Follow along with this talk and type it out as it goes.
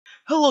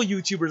Hello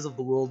YouTubers of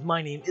the world,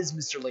 my name is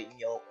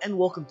MrLightningyellow, and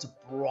welcome to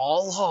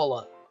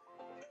Brawlhalla.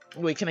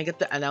 Wait, can I get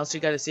the announcer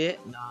guy to say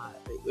it? Nah,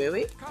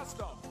 wait.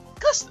 Custom.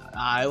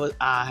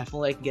 I feel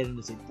like getting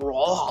to say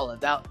Brawlhalla,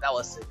 that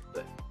was sick,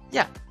 but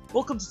yeah,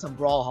 welcome to some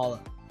Brawlhalla.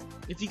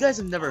 If you guys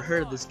have never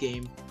heard of this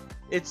game,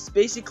 it's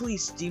basically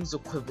Steam's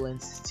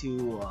equivalent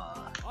to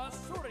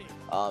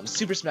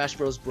Super Smash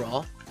Bros.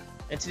 Brawl,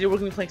 and today we're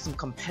gonna be playing some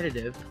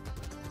competitive,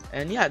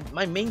 and yeah,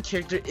 my main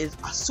character is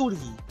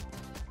Asuri.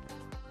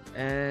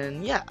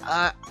 And yeah,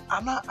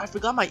 I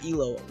forgot my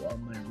elo,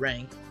 my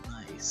rank,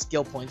 my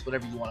skill points,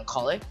 whatever you want to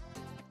call it.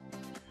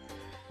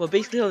 But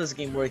basically how this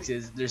game works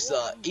is there's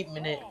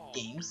 8-minute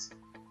games.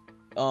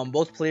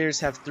 Both players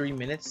have 3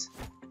 minutes,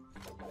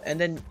 and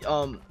then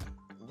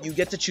you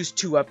get to choose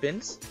 2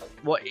 weapons.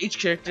 Well, each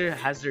character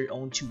has their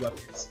own 2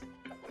 weapons,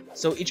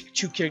 so each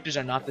 2 characters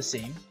are not the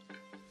same.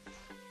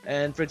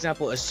 And for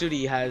example,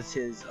 Asuri has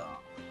his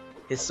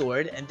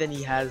sword, and then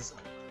he has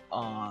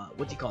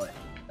what do you call it?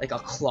 Like a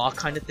claw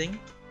kind of thing,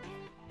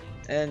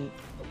 and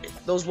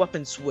those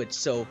weapons switch.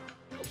 So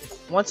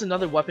once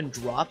another weapon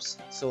drops,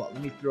 so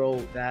let me throw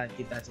that,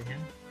 give that to him.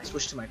 I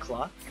switch to my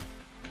claw,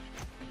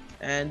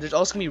 and there's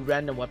also gonna be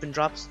random weapon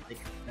drops like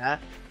that.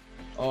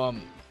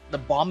 The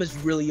bomb is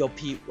really OP.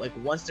 Like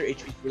once their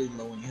HP is really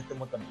low and you hit them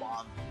with the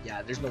bomb,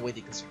 yeah, there's no way they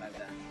can survive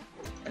that.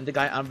 And the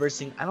guy I'm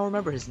versing, I don't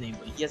remember his name,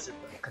 but he has a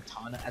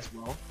katana as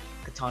well,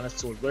 katana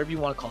sword, whatever you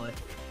want to call it,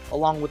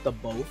 along with the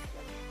bow.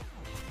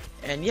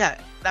 And yeah,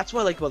 that's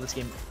what I like about this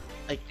game.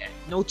 Like,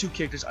 no 2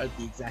 characters are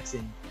the exact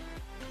same.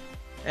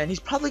 And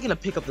he's probably gonna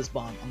pick up this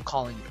bomb. I'm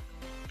calling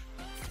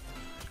it.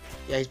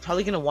 Yeah, he's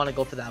probably gonna want to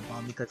go for that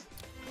bomb because,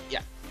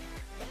 yeah,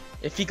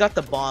 if he got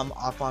the bomb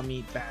off on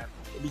me, bam,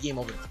 it'd be game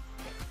over.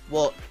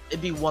 Well,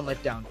 it'd be 1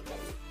 life down.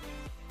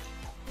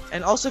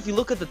 And also, if you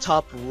look at the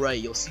top right,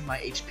 you'll see my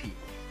HP.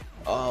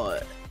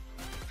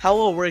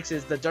 How it works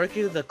is the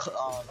darker the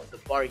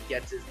bar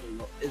gets is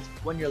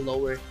when you're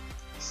lower.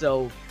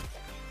 So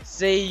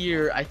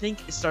say I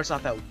think it starts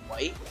off at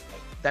white,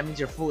 that means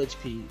you're full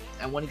HP,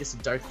 and when it gets to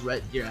dark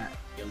red, you're at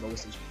your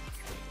lowest HP.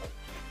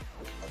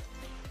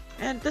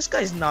 And this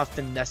guy's not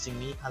finessing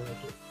me, I like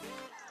it.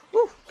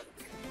 Woo!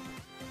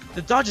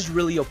 The dodge is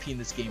really OP in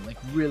this game, like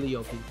really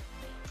OP.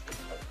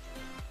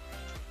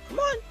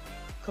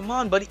 Come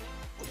on, buddy.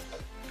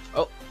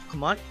 Oh,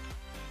 come on.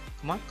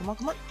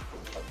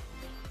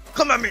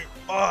 Come at me!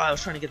 Oh, I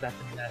was trying to get that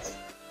finesse.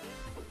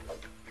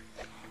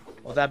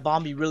 Well, that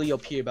bomb be really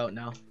OP about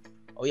now.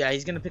 Oh yeah,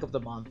 he's gonna pick up the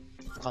bomb.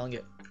 I'm calling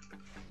it.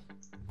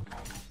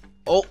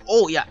 Oh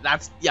yeah,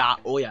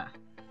 oh yeah.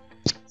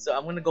 So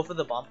I'm gonna go for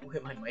the bomb. Who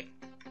hit my mic?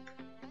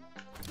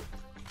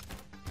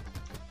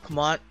 Come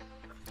on.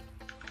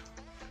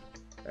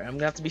 Alright, I'm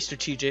gonna have to be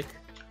strategic.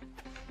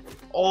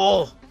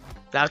 Oh,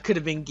 that could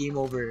have been game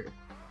over.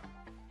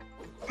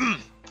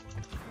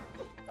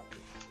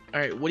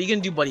 Alright, what are you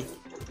gonna do, buddy?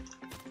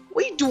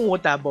 What are you doing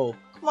with that bow?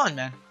 Come on,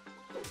 man.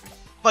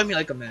 Fight me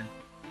like a man.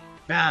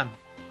 Bam.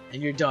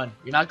 And you're done.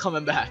 You're not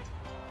coming back.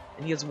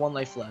 And he has 1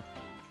 life left.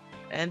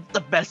 And the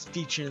best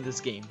feature in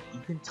this game, you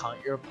can taunt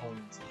your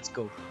opponents. Let's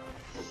go.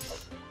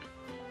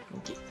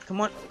 Okay,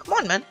 come on,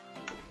 man.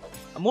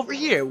 I'm over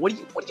here. What are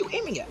you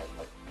aiming at?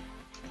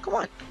 Come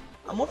on,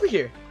 I'm over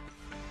here.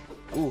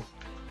 Ooh.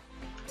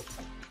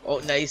 Oh,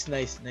 nice.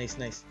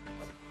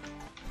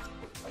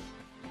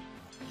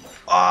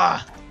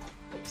 Ah.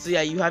 So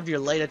yeah, you have your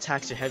light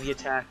attacks, your heavy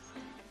attacks,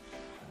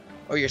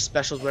 or your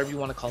specials, whatever you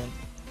want to call them.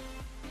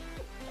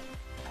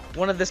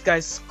 One of this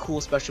guy's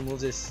cool special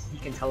moves is he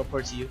can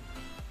teleport to you.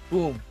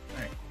 Boom.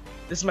 Alright.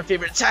 This is my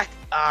favorite attack.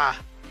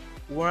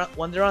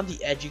 When they're on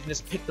the edge, you can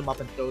just pick them up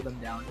and throw them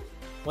down.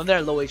 When they're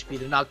at low HP,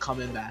 they're not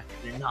coming back.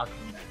 I'm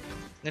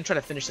gonna try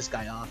to finish this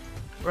guy off.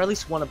 Or at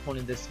least one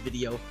opponent in this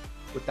video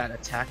with that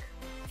attack.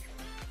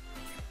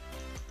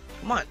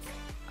 Come on.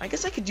 I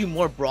guess I could do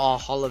more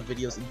Brawlhalla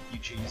videos in the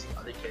future using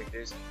other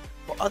characters.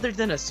 But other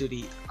than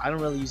Asuri, I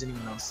don't really use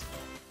anyone else.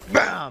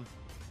 BAM!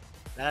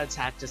 That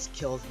attack just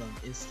kills them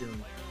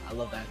instantly. I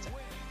love that attack.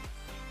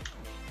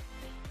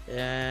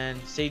 And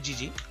say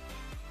GG.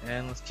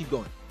 And let's keep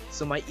going.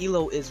 So my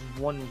elo is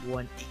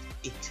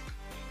 1188.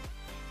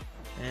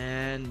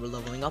 And we're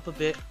leveling up a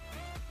bit.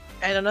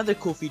 And another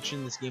cool feature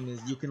in this game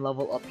is you can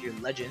level up your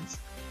legends.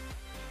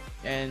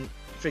 And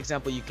for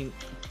example, you can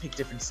pick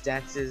different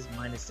stances,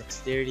 minus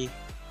dexterity.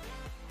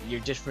 Your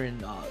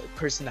different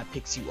person that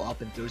picks you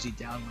up and throws you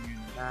down when you're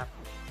in the map.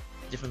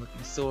 Different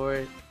looking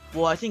sword.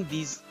 Well, I think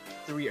these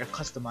 3 are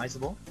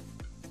customizable.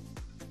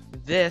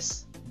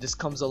 This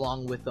comes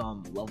along with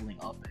leveling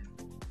up and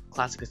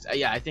classic.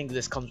 Yeah, I think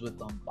this comes with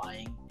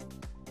buying,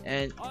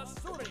 and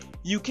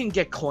you can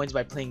get coins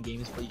by playing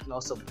games, but you can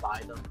also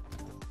buy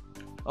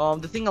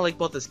them. The thing I like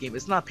about this game,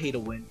 it's not pay to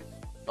win.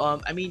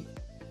 I mean,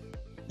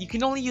 you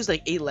can only use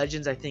like 8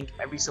 legends, I think,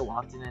 every so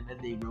often, and then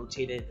they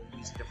rotate it and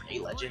use different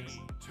 8 legends.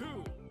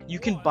 You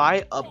can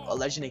buy up a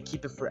legend and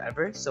keep it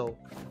forever. So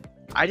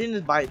I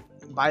didn't buy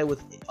it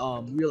with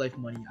real life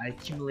money. I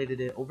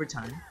accumulated it over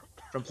time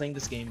from playing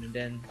this game, and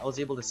then I was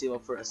able to save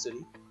up for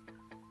Asuri.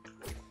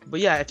 But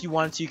yeah, if you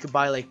wanted to, you could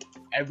buy like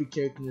every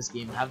character in this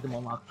game, have them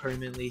unlocked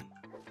permanently.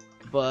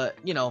 But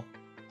you know,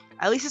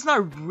 at least it's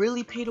not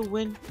really pay to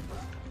win.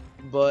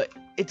 But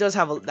it does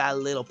have that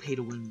little pay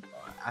to win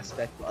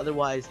aspect. But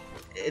otherwise,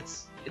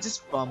 it's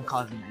just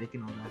cosmetic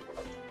and all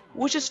that,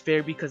 which is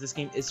fair because this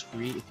game is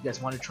free. If you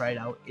guys want to try it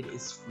out, it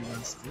is free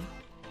on Steam.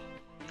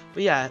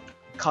 But yeah,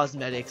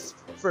 cosmetics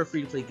for a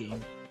free-to-play game,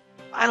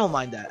 I don't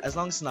mind that as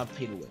long as it's not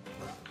pay to win.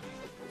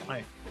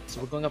 Alright, so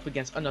we're going up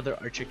against another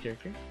archer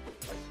character.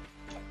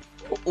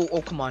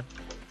 Oh, come on.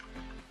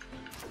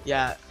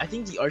 Yeah, I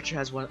think the archer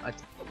has one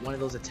of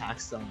those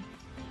attacks.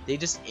 They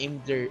just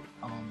aim their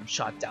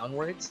shot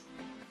downwards,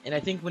 and I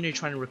think when you're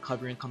trying to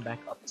recover and come back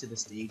up to the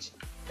stage,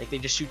 like they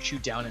just shoot you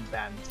down and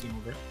bam, it's game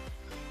over.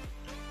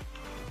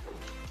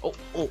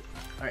 Oh,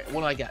 alright,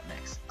 what do I got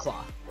next?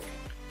 Claw.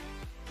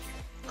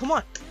 Come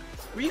on!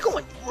 Where are you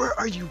going? Where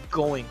are you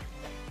going?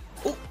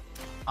 Oh!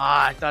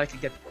 I thought I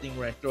could get the thing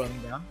where I throw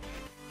him down.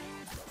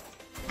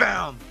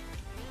 Bam!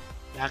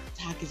 That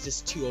attack is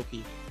just too OP.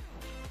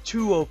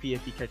 Too OP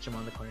if you catch him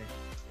on the corner.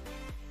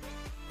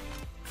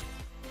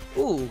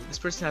 Ooh, this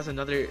person has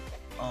another,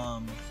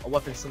 a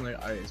weapon similar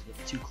to ours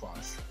with 2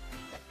 claws.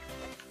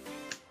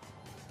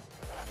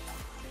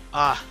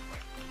 Ah!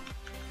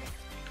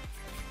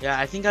 Yeah,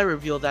 I think I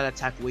revealed that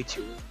attack way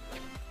too early.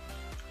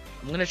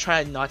 I'm gonna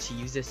try not to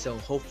use it, so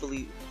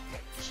hopefully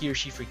he or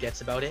she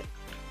forgets about it.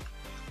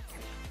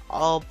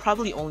 I'll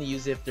probably only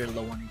use it if they're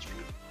low on HP.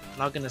 I'm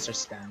not gonna start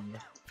spamming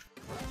it.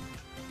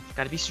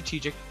 Gotta be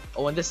strategic.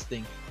 Oh, and this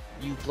thing.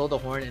 You blow the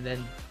horn and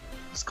then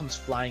this comes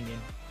flying in.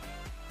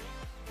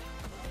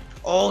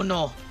 Oh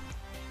no!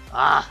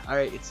 Ah,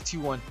 alright, it's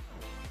 2-1.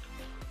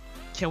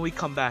 Can we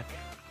come back?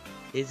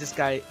 Is this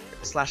guy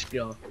slash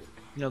girl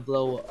gonna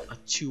blow a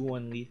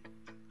 2-1 lead?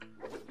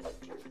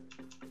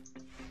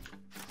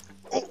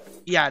 Oh,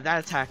 yeah,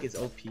 that attack is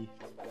OP.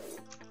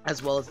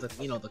 As well as the,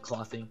 you know, the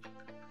claw thing.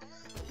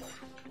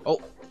 Oh,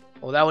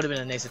 that would have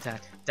been a nice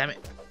attack. Damn it.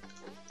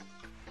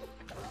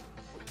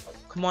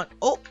 Come on.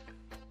 Oh,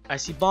 I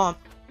see bomb.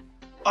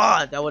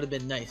 Ah, that would have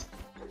been nice.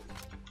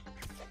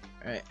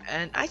 Alright,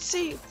 and I'd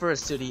say for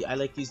Asuri, I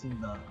like using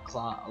the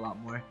claw a lot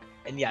more.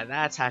 And yeah,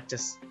 that attack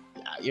just,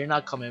 yeah, you're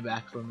not coming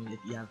back from it if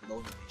you have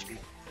low HP.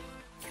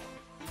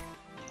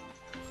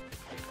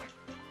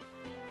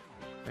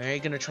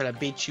 Alright, gonna try to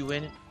bait you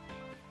in.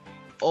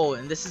 Oh,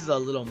 and this is a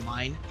little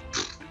mine.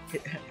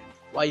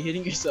 Why are you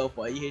hitting yourself?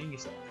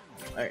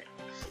 Alright.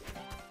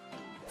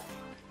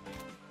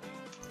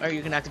 Alright,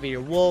 you can activate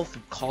your wolf.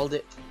 You called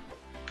it.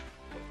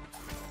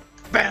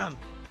 Bam!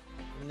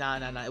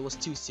 Nah, it was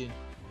too soon.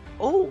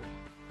 Oh!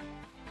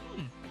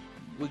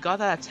 We got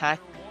that attack.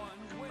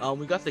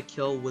 We got the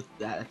kill with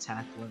that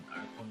attack when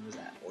our opponent was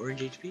at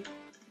orange HP.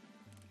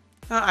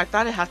 I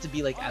thought it had to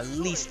be like at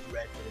least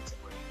red for it to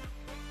work.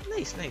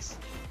 Nice.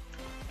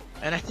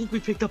 And I think we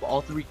picked up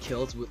all 3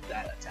 kills with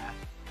that attack.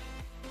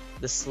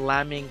 The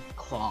slamming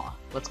claw.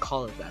 Let's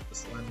call it that. The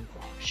slamming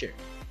claw. Sure.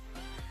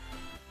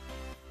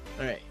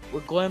 Alright,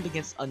 we're going up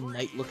against a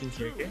knight-looking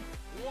character.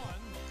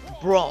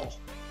 Brawl.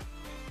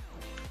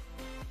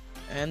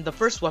 And the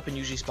first weapon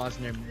usually spawns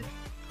near mid.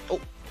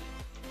 Oh,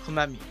 come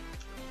at me.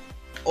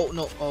 Oh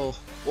no.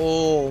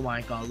 Oh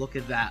my god. Look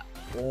at that.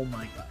 Oh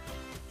my god.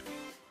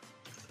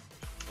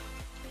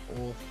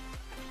 Oh,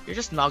 you're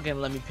just not gonna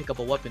let me pick up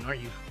a weapon, are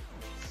you?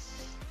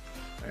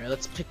 Alright,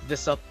 let's pick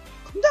this up.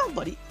 Come down,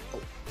 buddy.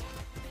 Oh.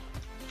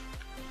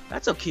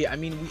 That's okay. I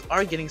mean, we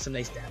are getting some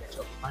nice damage.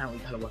 Oh, finally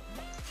got a weapon.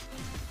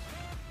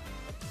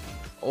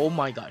 Oh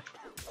my god.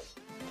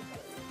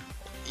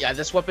 Yeah,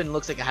 this weapon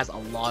looks like it has a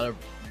lot of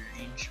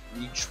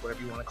reach,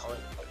 whatever you want to call it.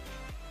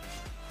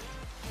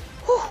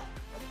 Whew.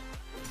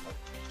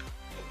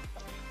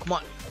 Come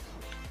on.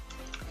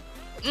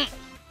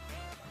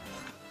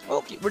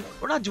 Okay,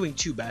 we're not doing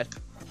too bad.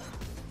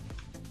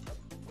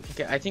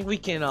 Okay, I think we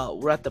can,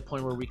 we're at the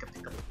point where we can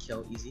pick up a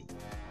kill easy.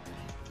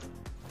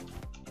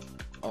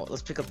 Oh,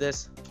 let's pick up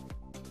this.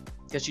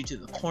 Get you to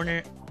the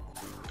corner.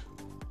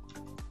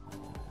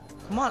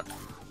 Come on.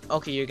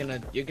 Okay, you're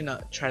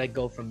gonna try to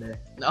go from there.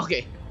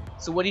 Okay,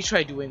 so what he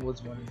tried doing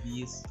was one of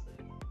these.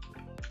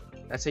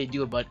 That's how you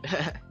do it, bud.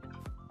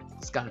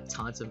 Just gotta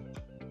taunt him.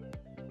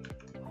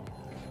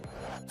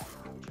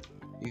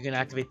 You're gonna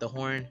activate the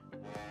horn.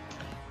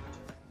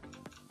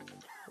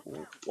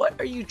 What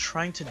are you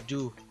trying to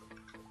do?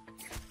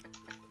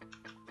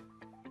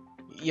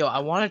 Yo, I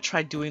want to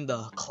try doing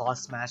the claw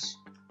smash,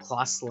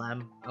 claw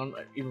slam. I don't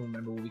even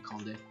remember what we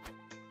called it.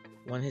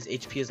 When his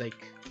HP is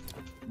like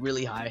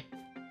really high.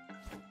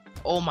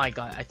 Oh my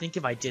god, I think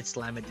if I did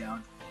slam it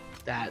down,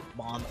 that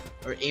bomb,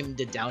 or aimed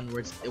it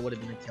downwards, it would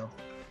have been a kill.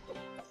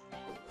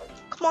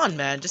 Come on,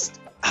 man, just,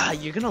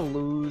 you're gonna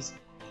lose.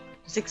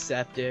 Just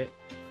accept it.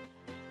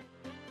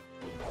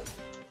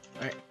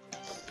 Alright.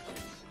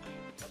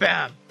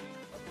 Bam!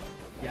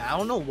 Yeah, I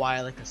don't know why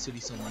I like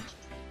Asuri so much.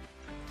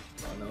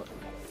 I don't know.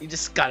 You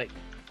just gotta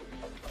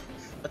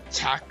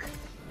attack.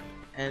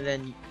 And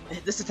then,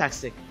 this attack's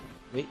sick.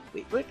 Wait.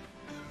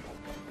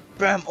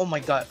 Bam! Oh my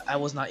god, I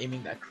was not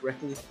aiming that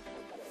correctly.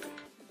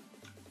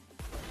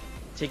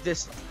 Take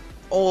this.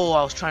 Oh,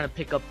 I was trying to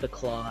pick up the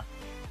claw.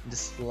 and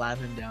just slam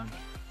him down.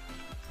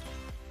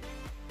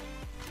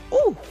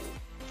 Oh!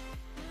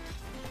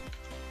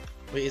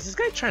 Wait, is this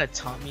guy trying to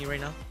taunt me right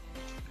now?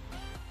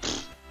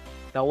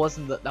 That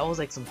wasn't the. That was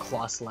like some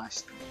claw slash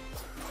thing.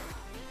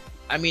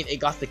 I mean, it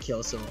got the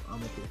kill, so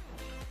I'm okay.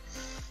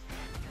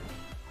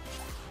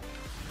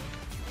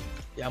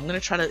 Yeah, I'm gonna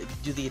try to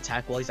do the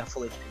attack while he's at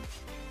full HP.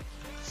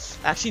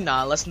 Actually,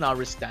 nah. Let's not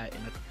risk that.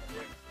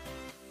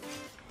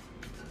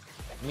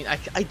 I mean,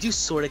 I do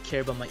sort of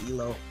care about my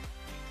elo.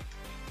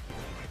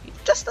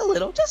 Just a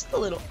little,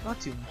 not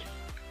too much.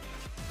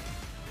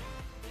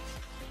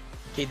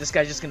 Okay, this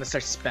guy's just gonna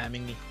start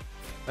spamming me.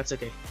 That's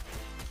okay.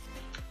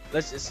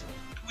 Let's just.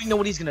 We know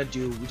what he's gonna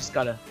do. We just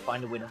gotta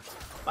find a way to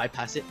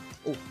bypass it.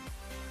 Oh.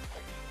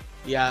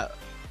 Yeah.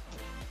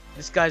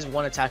 This guy's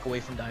one attack away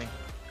from dying.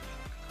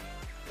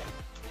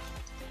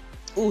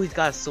 Oh, he's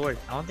got a sword.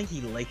 I don't think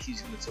he likes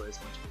using the sword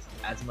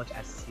as much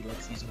as he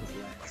likes using his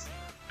lance.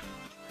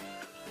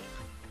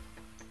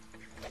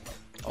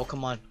 Oh,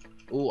 come on.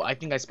 Oh, I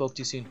think I spoke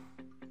too soon.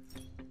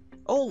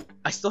 Oh,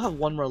 I still have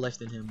one more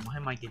left in him. Why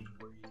am I getting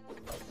worried?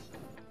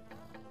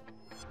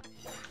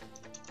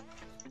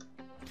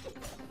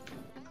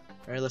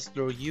 Alright, let's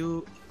throw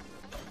you.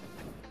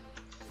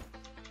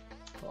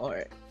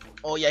 Alright.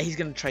 Oh, yeah, he's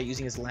gonna try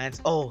using his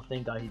lance. Oh,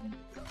 thank God he didn't.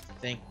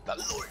 Thank the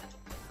Lord.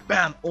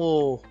 Bam!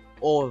 Oh,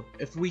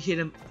 if we hit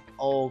him.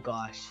 Oh,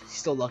 gosh. He's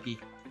still lucky.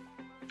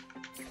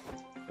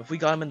 If we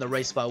got him in the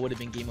right spot, it would have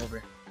been game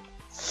over.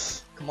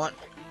 Come on.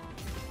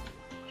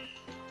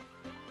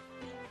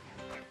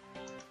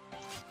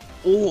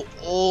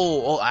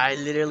 Oh, I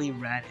literally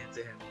ran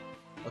into him.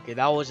 Okay,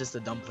 that was just a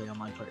dumb play on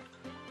my part.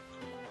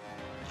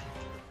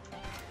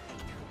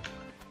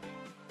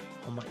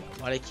 Oh my God,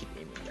 why do I keep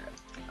aiming that?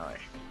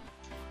 Alright.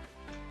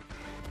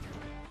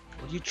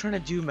 What are you trying to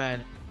do,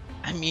 man?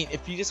 I mean,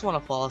 if you just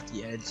want to fall off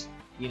the edge,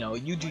 you know,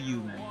 you do you,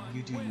 man.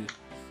 You do you.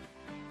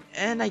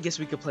 And I guess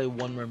we could play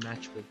one more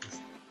match with this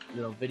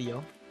little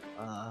video.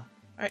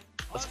 Alright,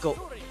 let's go.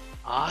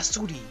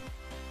 Asuri.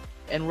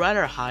 And we're at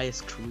our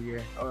highest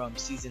career, or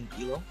season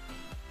elo.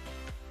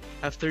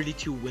 I have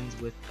 32 wins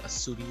with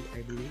Asuri,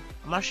 I believe.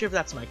 I'm not sure if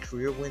that's my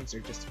career wins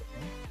or just with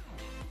him.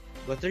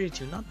 But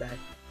 32, not bad.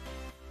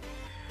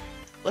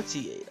 Let's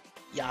see.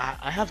 Yeah,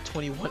 I have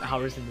 21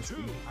 hours in this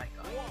game. My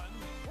God.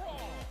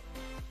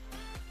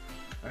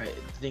 Alright,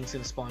 the thing's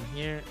gonna spawn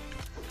here.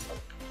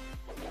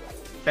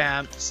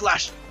 Bam!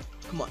 Slash!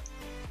 Come on.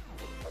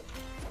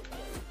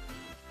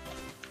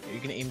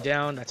 You're gonna aim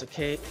down, that's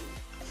okay.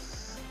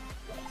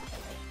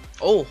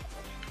 Oh!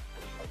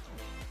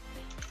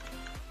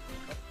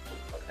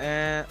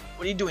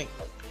 What are you doing?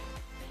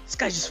 This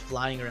guy's just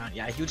flying around.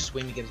 Yeah, he was just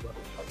waiting to get his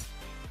weapon.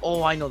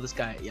 Oh, I know this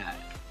guy. Yeah,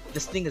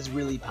 this thing is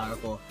really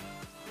powerful.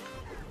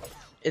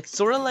 It's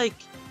sort of like,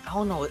 I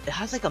don't know, it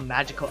has like a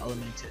magical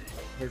element to it.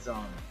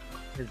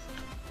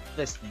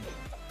 This thing.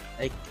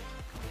 Like,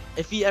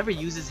 if he ever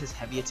uses his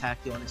heavy attack,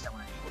 you'll understand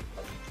what I mean.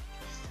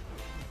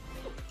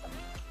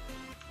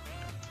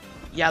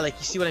 Yeah, like,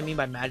 you see what I mean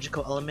by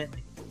magical element?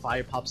 Like,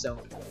 fire pops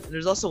out. And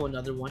there's also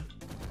another one.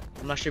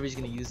 I'm not sure if he's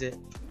gonna use it.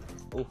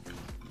 Oh.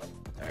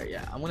 Alright,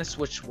 yeah, I'm gonna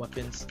switch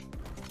weapons.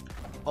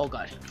 Oh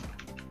god.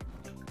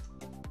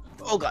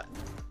 Oh god.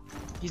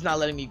 He's not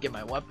letting me get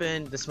my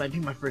weapon. This might be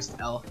my first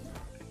L.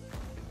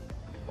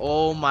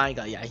 Oh my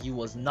god, yeah, he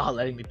was not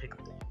letting me pick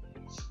up the.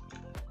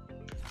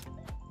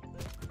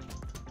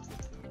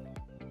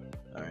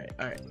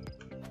 Alright.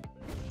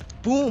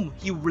 Boom!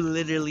 He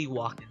literally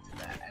walked into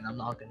that, and I'm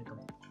not gonna come.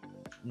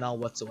 Not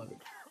whatsoever.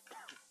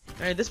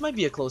 Alright, this might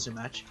be a closer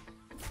match.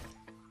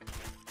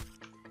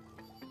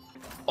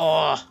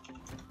 Oh!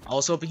 I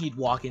was hoping he'd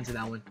walk into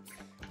that one.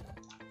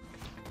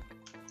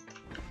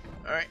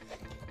 Alright.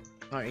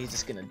 Alright, he's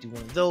just gonna do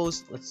one of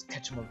those. Let's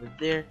catch him over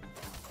there.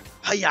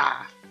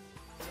 Hiya!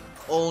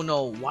 Oh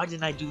no, why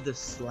didn't I do the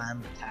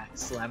slam attack?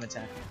 Slam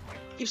attack.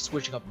 Keep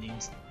switching up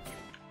names.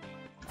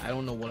 I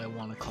don't know what I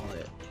want to call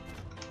it.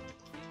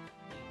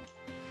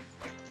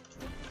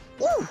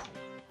 Woo!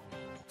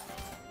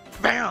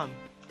 Bam!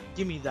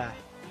 Give me that.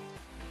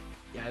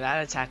 Yeah,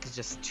 that attack is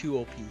just too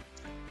OP.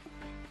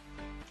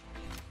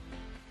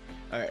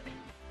 Alright.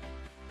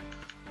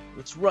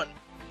 Let's run.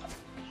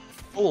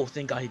 Oh,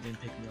 thank God he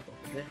didn't pick me up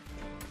over there.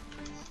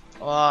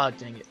 Oh,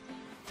 dang it.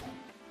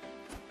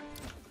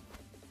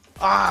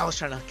 Ah, I was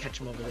trying to catch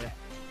him over there.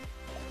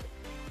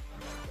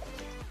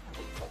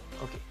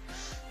 Okay.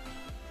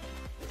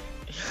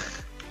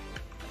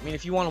 I mean,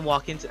 if you want to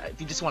walk into, if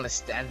you just want to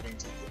stand there and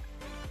take it,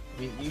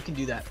 I mean, you can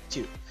do that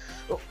too.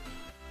 Oh.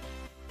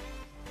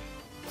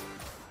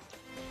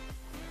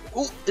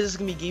 Oh, is this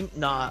gonna be game?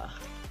 Nah.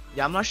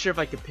 Yeah, I'm not sure if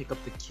I could pick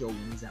up the kill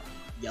when he's at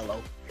yellow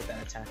with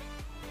that attack.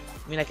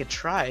 I mean, I could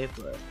try,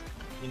 but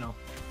you know.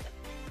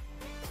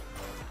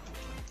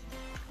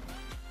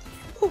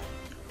 Whew.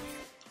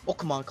 Oh,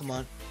 come on, come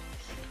on.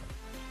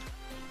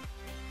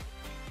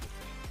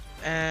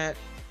 And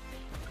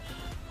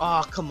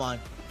oh, come on.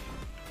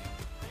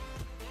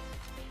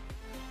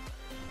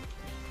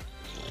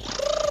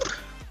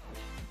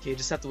 Okay,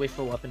 just have to wait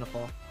for a weapon to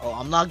fall. Oh,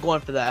 I'm not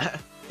going for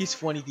that. He's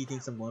funny if he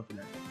thinks I'm going for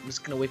that. I'm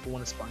just gonna wait for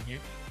one to spawn here.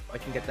 I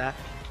can get that.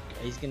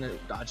 Yeah, he's gonna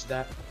dodge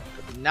that.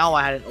 Okay, now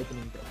I had an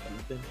opening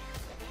open.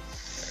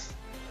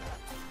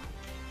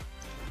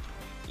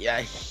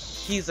 Yeah,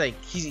 he's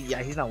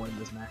not winning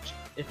this match.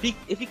 If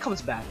he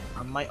comes back,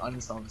 I might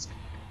uninstall this game.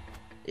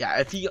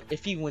 Yeah,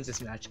 if he wins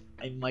this match,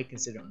 I might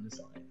consider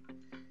uninstalling it.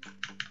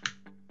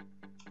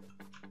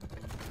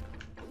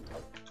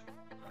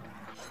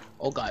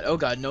 Oh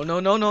god, no.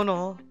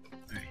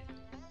 Alright.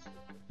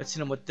 Let's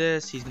hit him with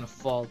this. He's gonna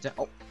fall down.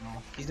 Oh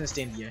no, he's gonna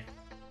stay in the air.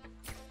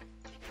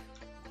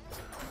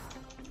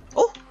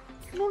 Oh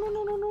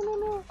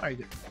no. Alright,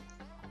 good.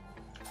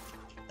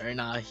 Alright,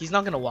 nah, he's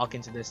not gonna walk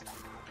into this.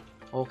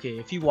 Okay,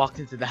 if he walked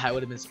into that, I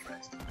would have been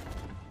surprised.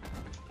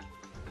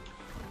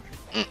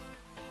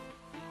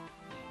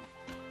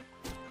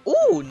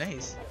 Ooh,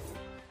 nice.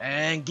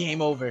 And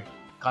game over.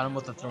 Got him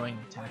with a throwing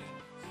attack.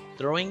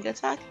 Throwing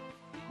attack?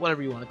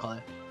 Whatever you want to call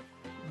it.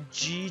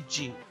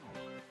 GG.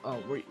 Oh,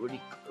 what do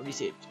you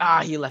say?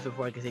 Ah, he left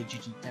before I could say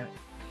GG. Damn it.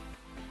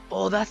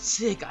 Oh, that's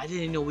sick. I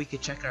didn't know we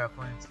could check our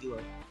opponent's elo.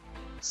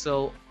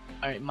 So,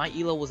 alright, my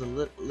elo was a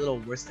little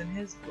worse than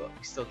his, but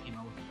we still came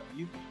out with a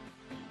W.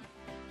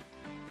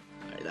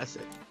 Alright, that's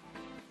it.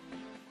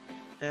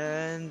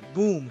 And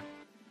boom.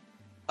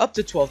 Up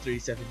to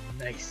 1237.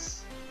 Nice.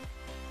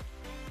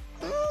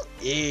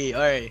 Hey,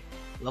 alright.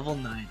 Level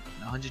 9.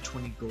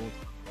 120 gold.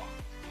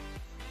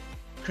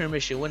 Current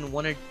mission: win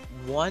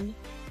one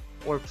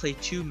or play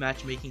 2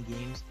 matchmaking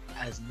games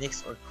as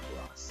Nix or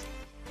Cross.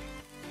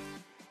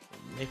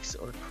 Nix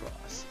or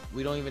Cross.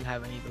 We don't even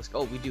have any of those.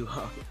 Oh, we do.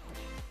 Okay.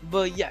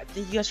 But yeah,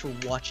 thank you guys for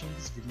watching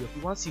this video. If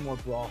you want to see more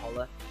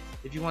Brawlhalla,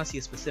 if you want to see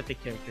a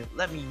specific character,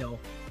 let me know.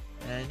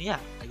 And yeah,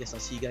 I guess I'll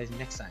see you guys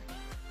next time.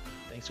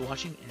 Thanks for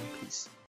watching and peace.